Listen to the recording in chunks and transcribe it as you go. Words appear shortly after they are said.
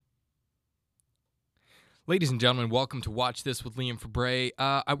Ladies and gentlemen, welcome to Watch This with Liam Fabray.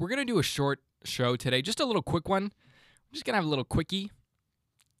 We're going to do a short show today, just a little quick one. I'm just going to have a little quickie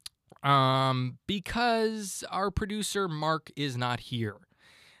because our producer, Mark, is not here.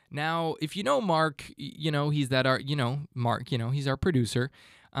 Now, if you know Mark, he's Mark, he's our producer.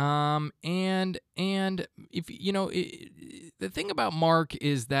 And if, the thing about Mark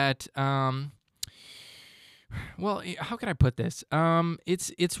is that, well, how can I put this?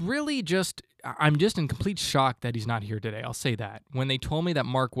 It's really just I'm just in complete shock that he's not here today. I'll say that. When they told me that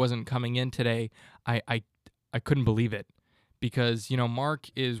Mark wasn't coming in today, I couldn't believe it because Mark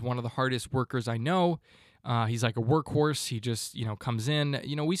is one of the hardest workers I know. He's like a workhorse. He just comes in.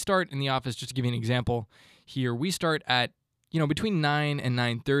 We start in the office. Just to give you an example, here we start at between 9 and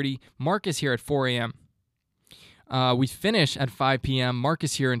 9:30. Mark is here at 4 a.m. We finish at 5 p.m. Mark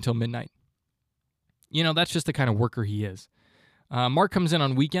is here until midnight. That's just the kind of worker he is. Mark comes in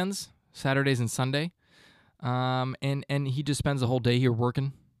on weekends, Saturdays and Sunday, and he just spends the whole day here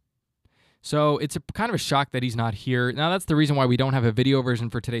working. So it's a kind of a shock that he's not here. Now, that's the reason why we don't have a video version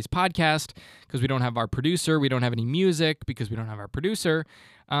for today's podcast, because we don't have our producer. We don't have any music because we don't have our producer.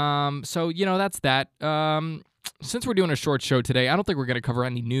 So that's that. Since we're doing a short show today, I don't think we're going to cover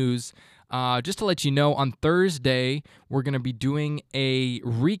any news. Just to let you know, on Thursday, we're going to be doing a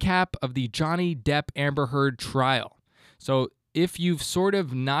recap of the Johnny Depp Amber Heard trial. So if you've sort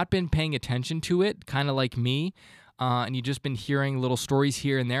of not been paying attention to it, kind of like me, and you've just been hearing little stories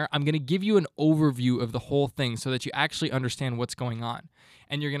here and there, I'm going to give you an overview of the whole thing so that you actually understand what's going on.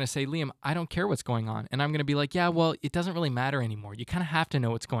 And you're going to say, Liam, I don't care what's going on. And I'm going to be like, yeah, well, it doesn't really matter anymore. You kind of have to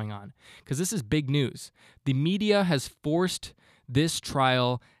know what's going on because this is big news. The media has forced this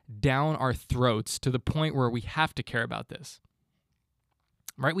trial down our throats to the point where we have to care about this.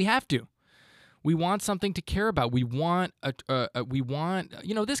 Right? We have to. We want something to care about. We want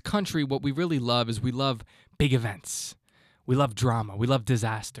this country, what we really love is we love big events. We love drama. We love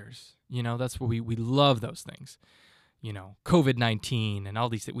disasters. That's what we love those things. COVID-19 and all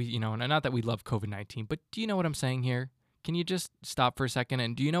these things. And not that we love COVID-19, but do you know what I'm saying here? Can you just stop for a second?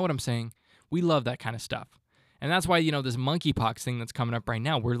 And do you know what I'm saying? We love that kind of stuff. And that's why, this monkeypox thing that's coming up right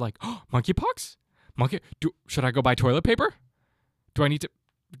now, we're like, oh, monkeypox? Should I go buy toilet paper? Do I need to?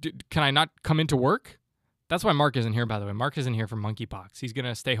 Can I not come into work? That's why Mark isn't here, by the way. Mark isn't here for monkeypox. He's going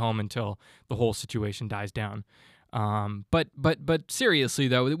to stay home until the whole situation dies down. But seriously,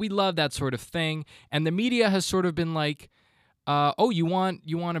 though, we love that sort of thing. And the media has sort of been like, oh, you want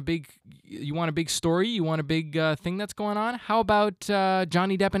a big story? You want a big thing that's going on? How about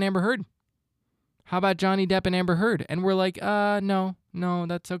Johnny Depp and Amber Heard? How about Johnny Depp and Amber Heard? And we're like, no,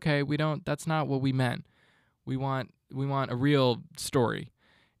 that's okay. That's not what we meant. We want a real story.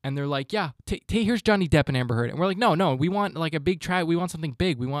 And they're like, yeah, here's Johnny Depp and Amber Heard. And we're like, no, we want like a big try. We want something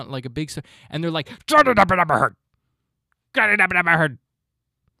big. We want like a big and they're like, Johnny Depp and Amber Heard. Johnny Depp and Amber Heard.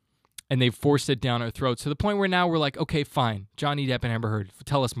 And they forced it down our throats to the point where now we're like, okay, fine. Johnny Depp and Amber Heard.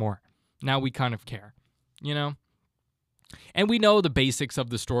 Tell us more. Now we kind of care, And we know the basics of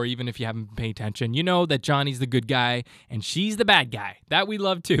the story, even if you haven't been paying attention. You know that Johnny's the good guy and she's the bad guy. That we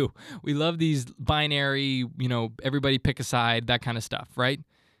love too. We love these binary, everybody pick a side, that kind of stuff, right?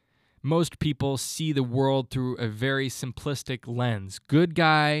 Most people see the world through a very simplistic lens. Good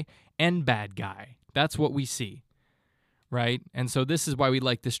guy and bad guy. That's what we see, right? And so this is why we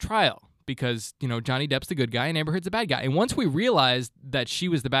like this trial. Because, Johnny Depp's the good guy and Amber Heard's the bad guy. And once we realized that she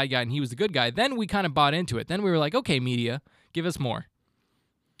was the bad guy and he was the good guy, then we kind of bought into it. Then we were like, okay, media, give us more.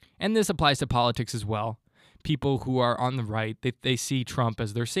 And this applies to politics as well. People who are on the right, they see Trump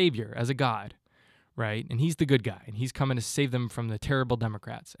as their savior, as a god, right? And he's the good guy, and he's coming to save them from the terrible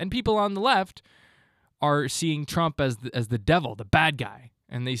Democrats. And people on the left are seeing Trump as the devil, the bad guy.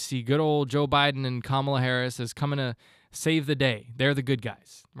 And they see good old Joe Biden and Kamala Harris as coming to save the day. They're the good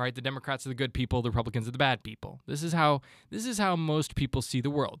guys, right? The Democrats are the good people. The Republicans are the bad people. This is how most people see the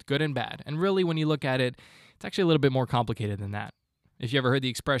world, good and bad. And really, when you look at it, it's actually a little bit more complicated than that. If you ever heard the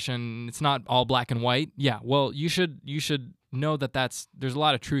expression, it's not all black and white. Yeah, well, you should know that there's a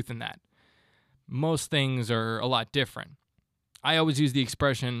lot of truth in that. Most things are a lot different. I always use the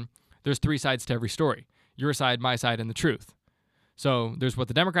expression, there's three sides to every story. Your side, my side, and the truth. So there's what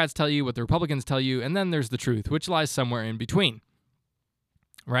the Democrats tell you, what the Republicans tell you, and then there's the truth, which lies somewhere in between,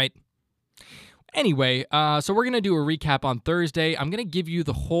 right? Anyway, so we're going to do a recap on Thursday. I'm going to give you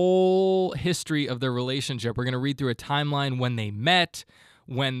the whole history of their relationship. We're going to read through a timeline when they met,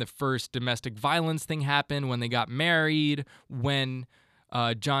 when the first domestic violence thing happened, when they got married, when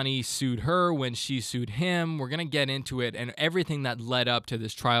Johnny sued her, when she sued him. We're going to get into it and everything that led up to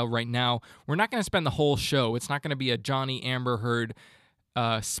this trial right now. We're not going to spend the whole show. It's not going to be a Johnny Amber Heard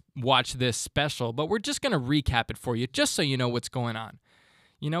watch this special, but we're just going to recap it for you just so you know what's going on.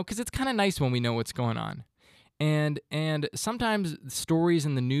 Because it's kind of nice when we know what's going on. And sometimes stories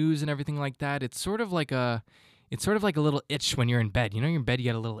in the news and everything like that, it's sort of like a little itch when you're in bed. You're in bed, you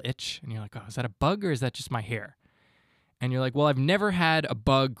get a little itch, and you're like, oh, is that a bug or is that just my hair? And you're like, well, I've never had a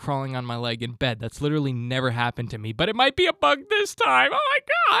bug crawling on my leg in bed. That's literally never happened to me, but it might be a bug this time. Oh my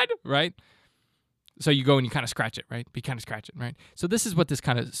God, right? So you go and you kind of scratch it, right? Right? So this is what this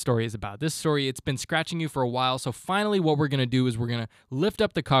kind of story is about. This story, it's been scratching you for a while. So finally what we're going to do is we're going to lift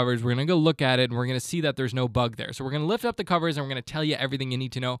up the covers. We're going to go look at it, and we're going to see that there's no bug there. So we're going to lift up the covers, and we're going to tell you everything you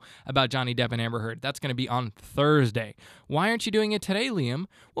need to know about Johnny Depp and Amber Heard. That's going to be on Thursday. Why aren't you doing it today, Liam?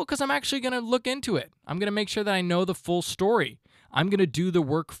 Well, because I'm actually going to look into it. I'm going to make sure that I know the full story. I'm going to do the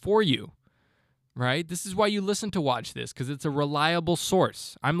work for you. Right? This is why you listen to Watch This, because it's a reliable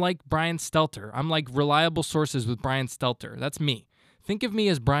source. I'm like Brian Stelter. I'm like reliable sources with Brian Stelter. That's me. Think of me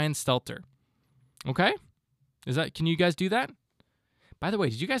as Brian Stelter. Okay? Can you guys do that? By the way,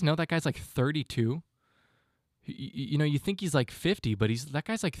 did you guys know that guy's like 32? You think he's like 50, but that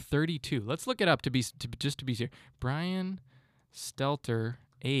guy's like 32. Let's look it up to be sure. Brian Stelter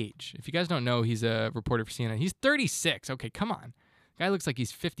age. If you guys don't know, he's a reporter for CNN. He's 36. Okay, come on. Guy looks like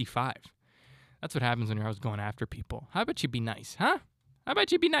he's 55. That's what happens when you're always going after people. How about you be nice, huh? How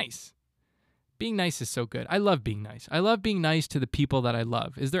about you be nice? Being nice is so good. I love being nice. I love being nice to the people that I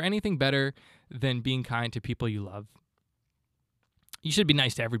love. Is there anything better than being kind to people you love? You should be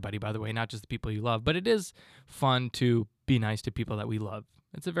nice to everybody, by the way, not just the people you love. But it is fun to be nice to people that we love.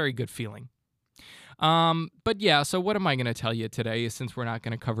 It's a very good feeling. But yeah, so what am I going to tell you today, since we're not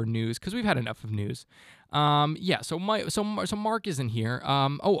going to cover news, because we've had enough of news. So Mark isn't here.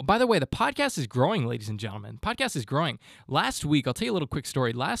 Oh, by the way, the podcast is growing, ladies and gentlemen. Podcast is growing. Last week, I'll tell you a little quick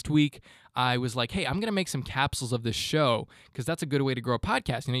story. Last week, I was like, hey, I'm going to make some capsules of this show, because that's a good way to grow a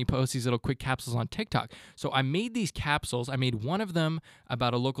podcast. You post these little quick capsules on TikTok. So I made these capsules. I made one of them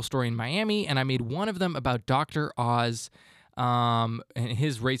about a local story in Miami, and I made one of them about Dr. Oz, and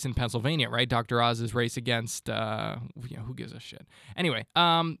his race in Pennsylvania, right? Dr. Oz's race against, who gives a shit? Anyway,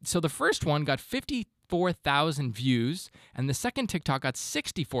 so the first one got 54,000 views, and the second TikTok got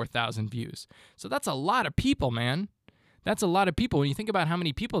 64,000 views. So that's a lot of people, man. That's a lot of people. When you think about how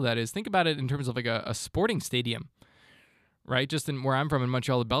many people that is, think about it in terms of like a sporting stadium, right? Just in where I'm from in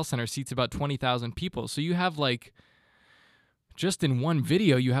Montreal, the Bell Center seats about 20,000 people. So you have like, just in one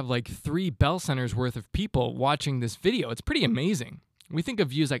video, you have like 3 Bell Centers worth of people watching this video. It's pretty amazing. We think of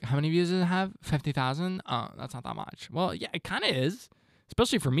views like, how many views does it have? 50,000? Oh, that's not that much. Well, yeah, it kind of is.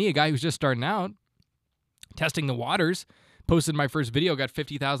 Especially for me, a guy who's just starting out, testing the waters. Posted my first video, got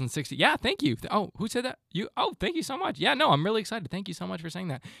 50,000, 60. Yeah, thank you. Oh, who said that? You? Oh, thank you so much. Yeah, no, I'm really excited. Thank you so much for saying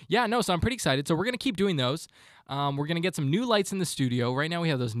that. Yeah, no, so I'm pretty excited. So we're going to keep doing those. We're going to get some new lights in the studio. Right now we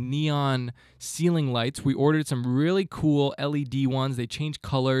have those neon ceiling lights. We ordered some really cool LED ones. They change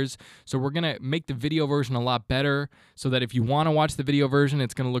colors. So we're going to make the video version a lot better so that if you want to watch the video version,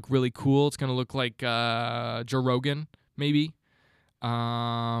 it's going to look really cool. It's going to look like Joe Rogan, maybe.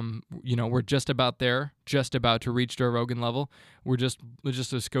 We're just about there, just about to reach Joe Rogan level. We're just a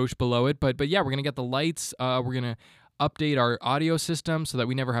skosh below it, but yeah, we're gonna get the lights. We're gonna update our audio system so that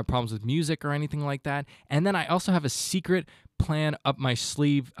we never have problems with music or anything like that. And then I also have a secret plan up my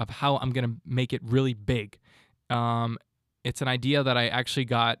sleeve of how I'm gonna make it really big. It's an idea that I actually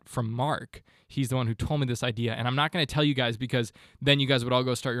got from Mark. He's the one who told me this idea, and I'm not going to tell you guys because then you guys would all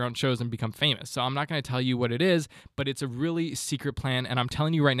go start your own shows and become famous. So I'm not going to tell you what it is, but it's a really secret plan, and I'm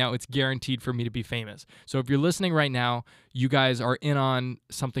telling you right now, it's guaranteed for me to be famous. So if you're listening right now, you guys are in on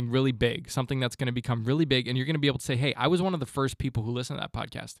something really big, something that's going to become really big, and you're going to be able to say, hey, I was one of the first people who listened to that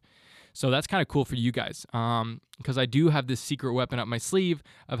podcast. So that's kind of cool for you guys, because I do have this secret weapon up my sleeve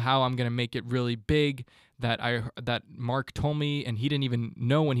of how I'm going to make it really big that Mark told me, and he didn't even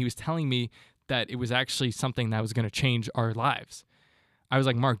know when he was telling me that it was actually something that was going to change our lives. I was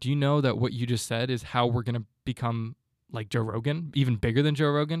like, Mark, do you know that what you just said is how we're going to become like Joe Rogan, even bigger than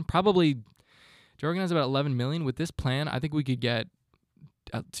Joe Rogan? Probably Joe Rogan has about 11 million. With this plan, I think we could get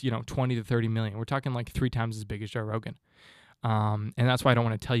 20 to 30 million. We're talking like 3 times as big as Joe Rogan. And that's why I don't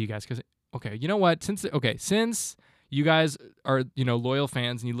want to tell you guys, because, okay, you know what? Since you guys are, loyal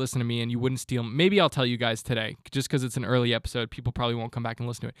fans and you listen to me and you wouldn't steal, maybe I'll tell you guys today, just because it's an early episode. People probably won't come back and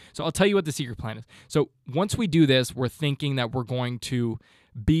listen to it. So I'll tell you what the secret plan is. So once we do this, we're thinking that we're going to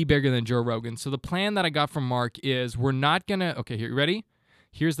be bigger than Joe Rogan. So the plan that I got from Mark is we're not going to, okay, here, you ready?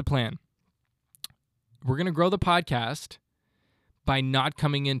 Here's the plan. We're going to grow the podcast by not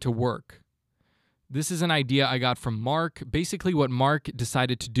coming into work. This is an idea I got from Mark. Basically, what Mark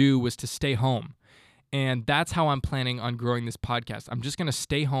decided to do was to stay home. And that's how I'm planning on growing this podcast. I'm just going to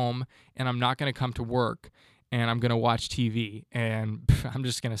stay home and I'm not going to come to work and I'm going to watch TV and I'm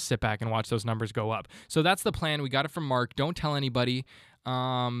just going to sit back and watch those numbers go up. So that's the plan. We got it from Mark. Don't tell anybody. It's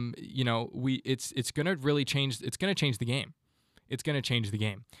going to really change. It's going to change the game. It's going to change the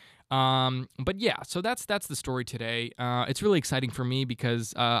game. But yeah, so that's the story today. It's really exciting for me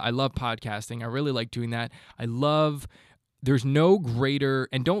because I love podcasting. I really like doing that. There's no greater,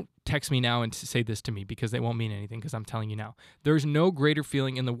 and don't text me now and say this to me because they won't mean anything because I'm telling you now. There's no greater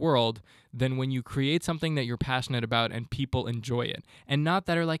feeling in the world than when you create something that you're passionate about and people enjoy it. And not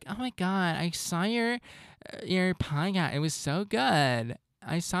that are like, oh my God, I saw your podcast. It was so good.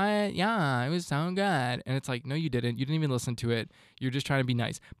 I saw it. Yeah, it was so good. And it's like, no, you didn't. You didn't even listen to it. You're just trying to be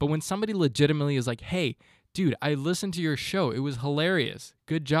nice. But when somebody legitimately is like, hey, dude, I listened to your show. It was hilarious.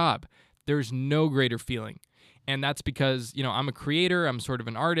 Good job. There's no greater feeling. And that's because, I'm a creator. I'm sort of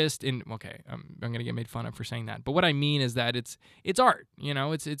an artist. I'm going to get made fun of for saying that. But what I mean is that it's art.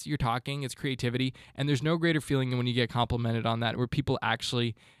 It's you're talking. It's creativity. And there's no greater feeling than when you get complimented on that, where people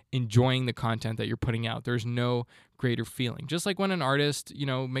actually enjoying the content that you're putting out. There's no greater feeling. Just like when an artist,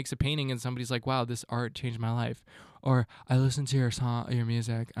 makes a painting and somebody's like, wow, this art changed my life. Or I listened to your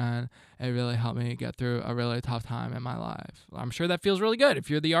music and it really helped me get through a really tough time in my life. I'm sure that feels really good if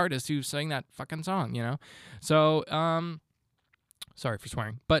you're the artist who sang that fucking song, So, sorry for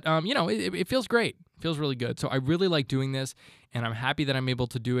swearing, but it feels great. It feels really good. So I really like doing this, and I'm happy that I'm able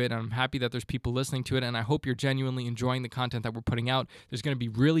to do it. And I'm happy that there's people listening to it, and I hope you're genuinely enjoying the content that we're putting out. There's going to be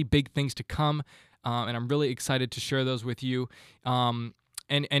really big things to come, and I'm really excited to share those with you. And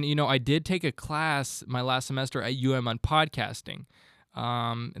I did take a class my last semester at on podcasting.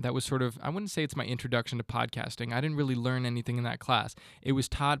 That was sort of, I wouldn't say it's my introduction to podcasting. I didn't really learn anything in that class. It was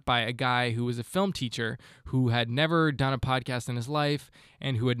taught by a guy who was a film teacher who had never done a podcast in his life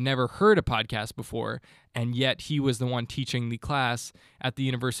and who had never heard a podcast before, and yet he was the one teaching the class at the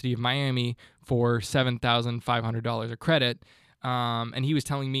University of Miami for $7,500 a credit, and he was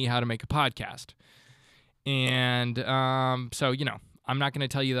telling me how to make a podcast. And so, I'm not going to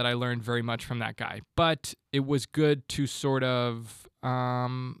tell you that I learned very much from that guy, but it was good to sort of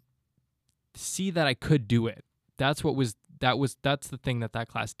see that I could do it. That's the thing that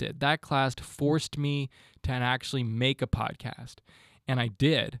class did. That class forced me to actually make a podcast, and I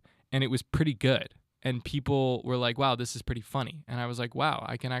did, and it was pretty good. And people were like, wow, this is pretty funny. And I was like, wow,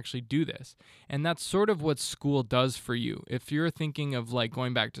 I can actually do this. And that's sort of what school does for you. If you're thinking of like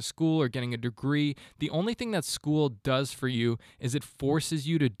going back to school or getting a degree, the only thing that school does for you is it forces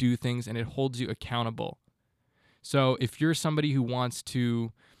you to do things and it holds you accountable. So if you're somebody who wants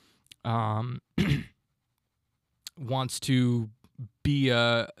to be,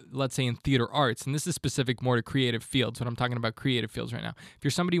 let's say, in theater arts, and this is specific more to creative fields, but I'm talking about creative fields right now. If you're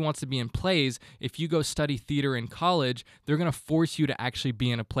somebody who wants to be in plays, if you go study theater in college, they're going to force you to actually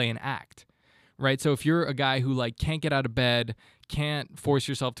be in a play and act, right? So if you're a guy who like can't get out of bed, can't force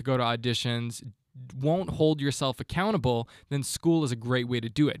yourself to go to auditions, won't hold yourself accountable, then school is a great way to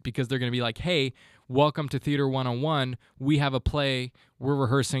do it, because they're going to be like, hey, welcome to Theater 101. We have a play. We're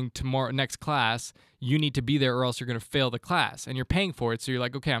rehearsing tomorrow, next class. You need to be there or else you're going to fail the class. And you're paying for it, so you're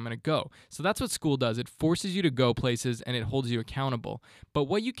like, okay, I'm going to go. So that's what school does. It forces you to go places and it holds you accountable. But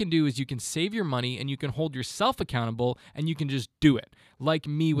what you can do is you can save your money and you can hold yourself accountable and you can just do it. Like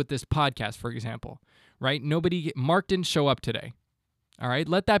me with this podcast, for example, right? Mark didn't show up today. All right,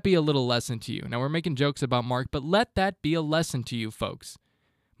 let that be a little lesson to you. Now, we're making jokes about Mark, but let that be a lesson to you, folks.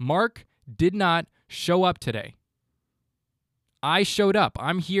 Mark did not show up today. I showed up.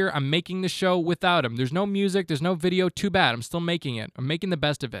 I'm here. I'm making the show without him. There's no music. There's no video. Too bad. I'm still making it. I'm making the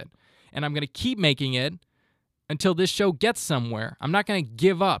best of it. And I'm going to keep making it until this show gets somewhere. I'm not going to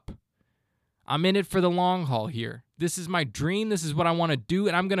give up. I'm in it for the long haul here. This is my dream. This is what I want to do,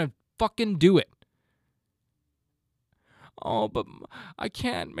 and I'm going to fucking do it. Oh, but I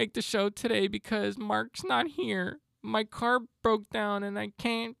can't make the show today because Mark's not here. My car broke down and I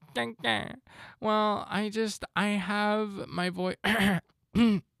can't. Well, I have my voice. I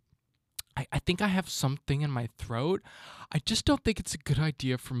think I have something in my throat. I just don't think it's a good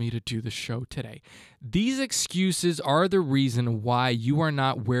idea for me to do the show today. These excuses are the reason why you are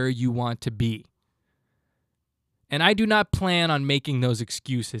not where you want to be. And I do not plan on making those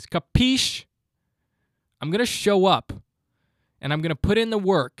excuses. Capiche? I'm going to show up. And I'm going to put in the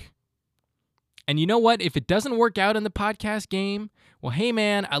work. And you know what? If it doesn't work out in the podcast game, well, hey,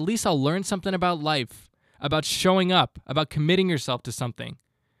 man, at least I'll learn something about life, about showing up, about committing yourself to something.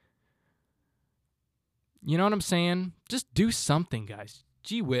 You know what I'm saying? Just do something, guys.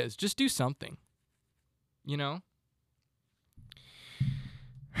 Gee whiz, just do something.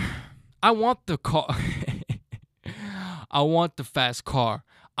 I want the car. I want the fast car.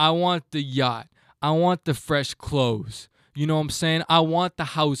 I want the yacht. I want the fresh clothes. You know what I'm saying? I want the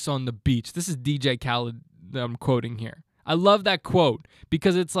house on the beach. This is DJ Khaled that I'm quoting here. I love that quote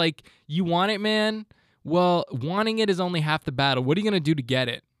because it's like, you want it, man? Well, wanting it is only half the battle. What are you going to do to get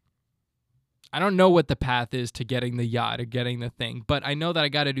it? I don't know what the path is to getting the yacht or getting the thing, but I know that I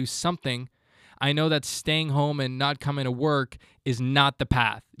got to do something. I know that staying home and not coming to work is not the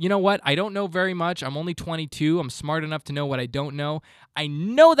path. You know what? I don't know very much. I'm only 22. I'm smart enough to know what I don't know. I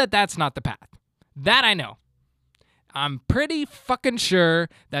know that that's not the path. That I know. I'm pretty fucking sure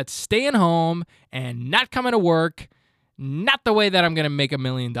that staying home and not coming to work, not the way that I'm going to make $1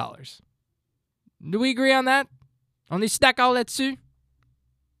 million. Do we agree on that? On est d'accord là-dessus?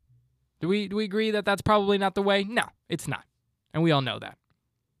 Do we agree that that's probably not the way? No, it's not. And we all know that.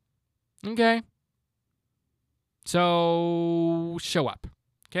 Okay? So, show up.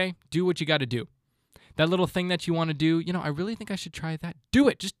 Okay? Do what you got to do. That little thing that you want to do, I really think I should try that. Do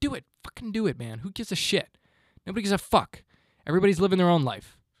it. Just do it. Fucking do it, man. Who gives a shit? Nobody gives a fuck. Everybody's living their own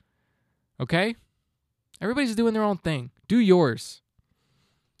life. Okay? Everybody's doing their own thing. Do yours.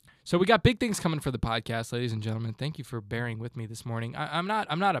 So we got big things coming for the podcast, ladies and gentlemen. Thank you for bearing with me this morning. I'm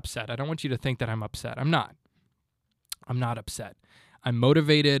not upset. I don't want you to think that I'm upset. I'm not. I'm not upset. I'm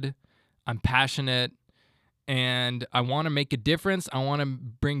motivated. I'm passionate. And I want to make a difference. I want to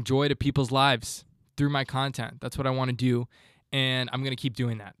bring joy to people's lives through my content. That's what I want to do. And I'm going to keep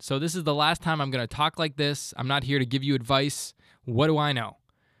doing that. So this is the last time I'm going to talk like this. I'm not here to give you advice. What do I know?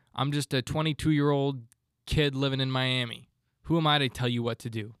 I'm just a 22-year-old kid living in Miami. Who am I to tell you what to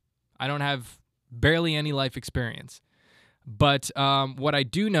do? I don't have barely any life experience. But what I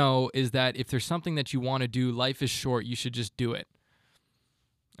do know is that if there's something that you want to do, life is short. You should just do it.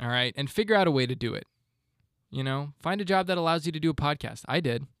 All right? And figure out a way to do it. Find a job that allows you to do a podcast. I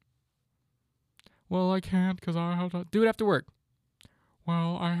did. Well, I can't because I have to do it after work.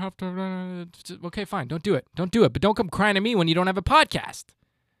 Well, I have to. Okay, fine. Don't do it. Don't do it. But don't come crying to me when you don't have a podcast.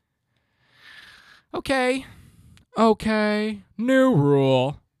 Okay. New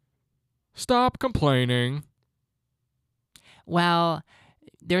rule. Stop complaining. Well,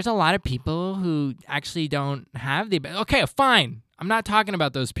 there's a lot of people who actually don't have the... Okay, fine. I'm not talking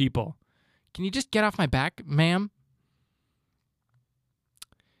about those people. Can you just get off my back, ma'am?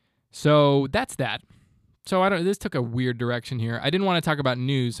 So that's that. So this took a weird direction here. I didn't want to talk about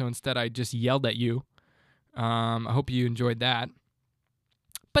news, so instead I just yelled at you. I hope you enjoyed that.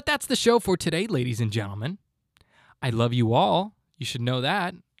 But that's the show for today, ladies and gentlemen. I love you all. You should know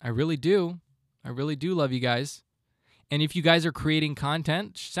that. I really do. I really do love you guys. And if you guys are creating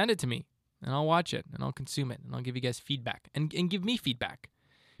content, send it to me, and I'll watch it, and I'll consume it, and I'll give you guys feedback, and give me feedback.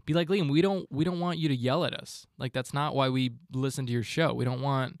 Be like, Liam, we don't want you to yell at us. Like, that's not why we listen to your show. We don't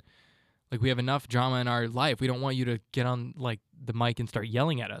want, we have enough drama in our life. We don't want you to get on, the mic and start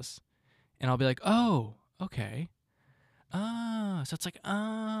yelling at us. And I'll be like, oh, okay. Oh, so it's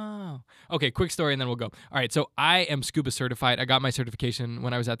okay, quick story and then we'll go. All right, so I am scuba certified. I got my certification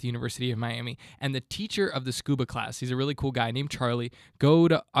when I was at the University of Miami, and the teacher of the scuba class, he's a really cool guy named Charlie. Go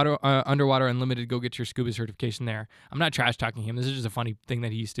to Underwater Unlimited, go get your scuba certification there. I'm not trash talking him. This is just a funny thing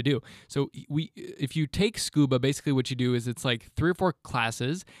that he used to do. So if you take scuba, basically what you do is it's 3 or 4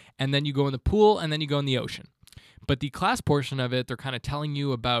 classes, and then you go in the pool, and then you go in the ocean. But the class portion of it, they're kind of telling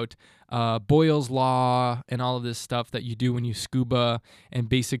you about Boyle's Law and all of this stuff that you do when you scuba, and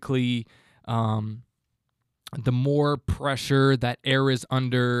basically the more pressure that air is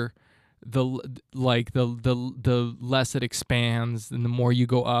under, the less it expands, and the more you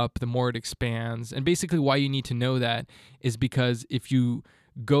go up, the more it expands. And basically why you need to know that is because if you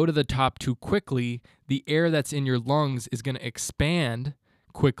go to the top too quickly, the air that's in your lungs is going to expand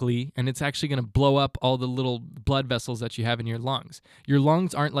quickly, and it's actually going to blow up all the little blood vessels that you have in your lungs. Your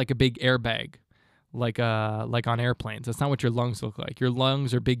lungs aren't like a big airbag, like on airplanes. That's not what your lungs look like. Your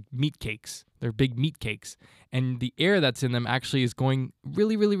lungs are big meat cakes. They're big meat cakes, and the air that's in them actually is going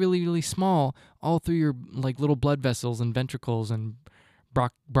really, really, really, really small all through your little blood vessels and ventricles and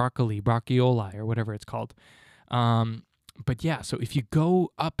bronchioli, or whatever it's called. But yeah, so if you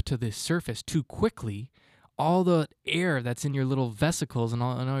go up to the surface too quickly, all the air that's in your little vesicles and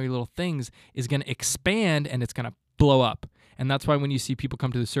all your little things is going to expand, and it's going to blow up. And that's why when you see people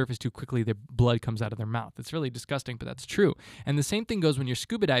come to the surface too quickly, their blood comes out of their mouth. It's really disgusting, but that's true. And the same thing goes when you're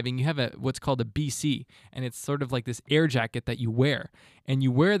scuba diving. You have what's called a BC, and it's sort of like this air jacket that you wear. And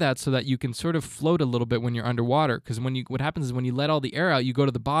you wear that so that you can sort of float a little bit when you're underwater, because what happens is when you let all the air out, you go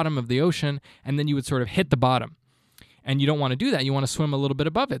to the bottom of the ocean, and then you would sort of hit the bottom. And you don't want to do that. You want to swim a little bit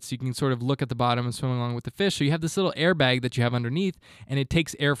above it so you can sort of look at the bottom and swim along with the fish. So you have this little airbag that you have underneath, and it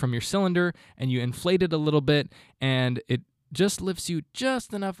takes air from your cylinder, and you inflate it a little bit, and it just lifts you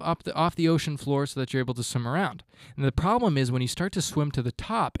just enough off the ocean floor so that you're able to swim around. And the problem is when you start to swim to the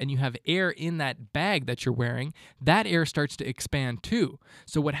top and you have air in that bag that you're wearing, that air starts to expand too.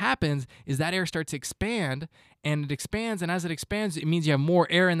 So what happens is that air starts to expand, and it expands, and as it expands, it means you have more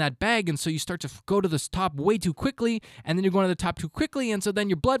air in that bag, and so you start to go to the top way too quickly, and then you're going to the top too quickly, and so then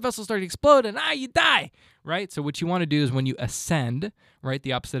your blood vessels start to explode, and you die, right? So what you want to do is when you ascend, right,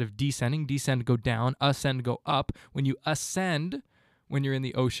 the opposite of descending, descend, go down, ascend, go up. When you ascend, when you're in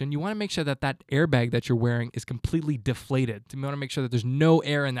the ocean, you want to make sure that that airbag that you're wearing is completely deflated. You want to make sure that there's no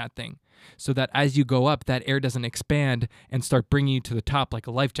air in that thing, so that as you go up, that air doesn't expand and start bringing you to the top like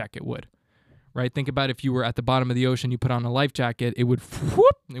a life jacket would. Right? Think about if you were at the bottom of the ocean, you put on a life jacket, it would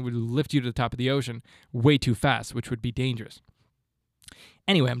lift you to the top of the ocean way too fast, which would be dangerous.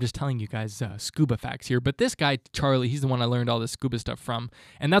 Anyway, I'm just telling you guys scuba facts here. But this guy, Charlie, he's the one I learned all this scuba stuff from.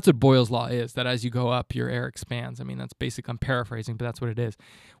 And that's what Boyle's Law is, that as you go up, your air expands. I mean, that's basic. I'm paraphrasing, but that's what it is.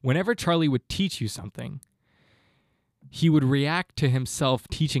 Whenever Charlie would teach you something, he would react to himself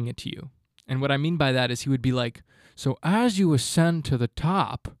teaching it to you. And what I mean by that is he would be like, so as you ascend to the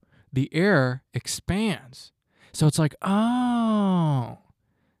top, the air expands. So it's like, oh.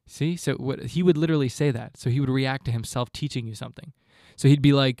 See? So he would literally say that. So he would react to himself teaching you something. So he'd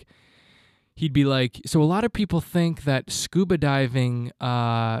be like, so a lot of people think that scuba diving,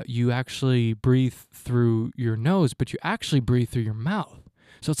 you actually breathe through your nose, but you actually breathe through your mouth.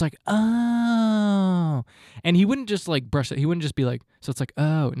 So it's like, oh. And he wouldn't just like brush it. He wouldn't just be like, so it's like,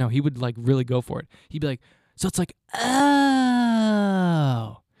 oh. No, he would like really go for it. He'd be like, so it's like,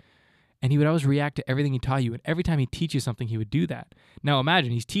 oh. And he would always react to everything he taught you. And every time he'd teach you something, he would do that. Now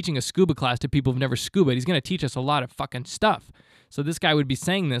imagine, he's teaching a scuba class to people who've never scuba. He's going to teach us a lot of fucking stuff. So this guy would be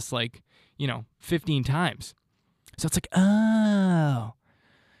saying this 15 times. So it's like, oh.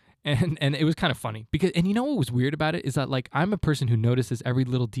 And it was kind of funny. And you know what was weird about it is that like I'm a person who notices every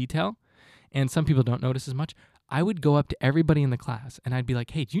little detail. And some people don't notice as much. I would go up to everybody in the class and I'd be like,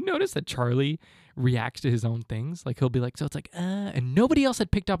 hey, do you notice that Charlie reacts to his own things? Like he'll be like, so it's like, and nobody else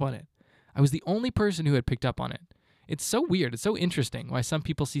had picked up on it. I was the only person who had picked up on it. It's so weird. It's so interesting why some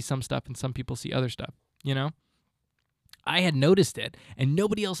people see some stuff and some people see other stuff, you know? I had noticed it, and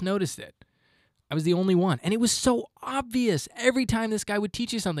nobody else noticed it. I was the only one. And it was so obvious. Every time this guy would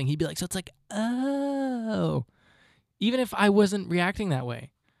teach you something, he'd be like, so it's like, oh. Even if I wasn't reacting that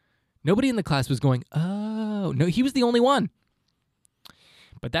way. Nobody in the class was going, oh. No, he was the only one.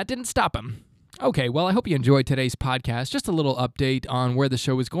 But that didn't stop him. Okay, well, I hope you enjoyed today's podcast. Just a little update on where the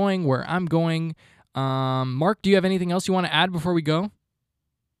show is going, where I'm going. Mark, do you have anything else you want to add before we go?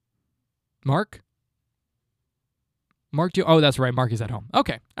 Mark? Oh, that's right. Mark is at home.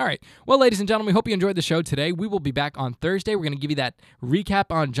 Okay. All right. Well, ladies and gentlemen, we hope you enjoyed the show today. We will be back on Thursday. We're going to give you that recap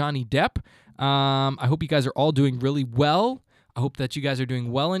on Johnny Depp. I hope you guys are all doing really well. I hope that you guys are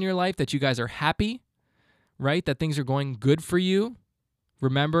doing well in your life, that you guys are happy, right? That things are going good for you.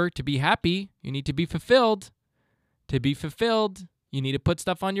 Remember, to be happy, you need to be fulfilled. To be fulfilled, you need to put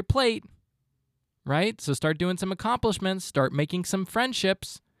stuff on your plate, right? So start doing some accomplishments. Start making some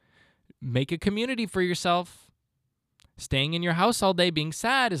friendships. Make a community for yourself. Staying in your house all day being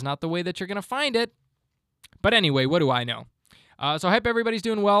sad is not the way that you're going to find it. But anyway, what do I know? So I hope everybody's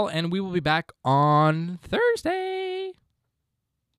doing well, and we will be back on Thursday.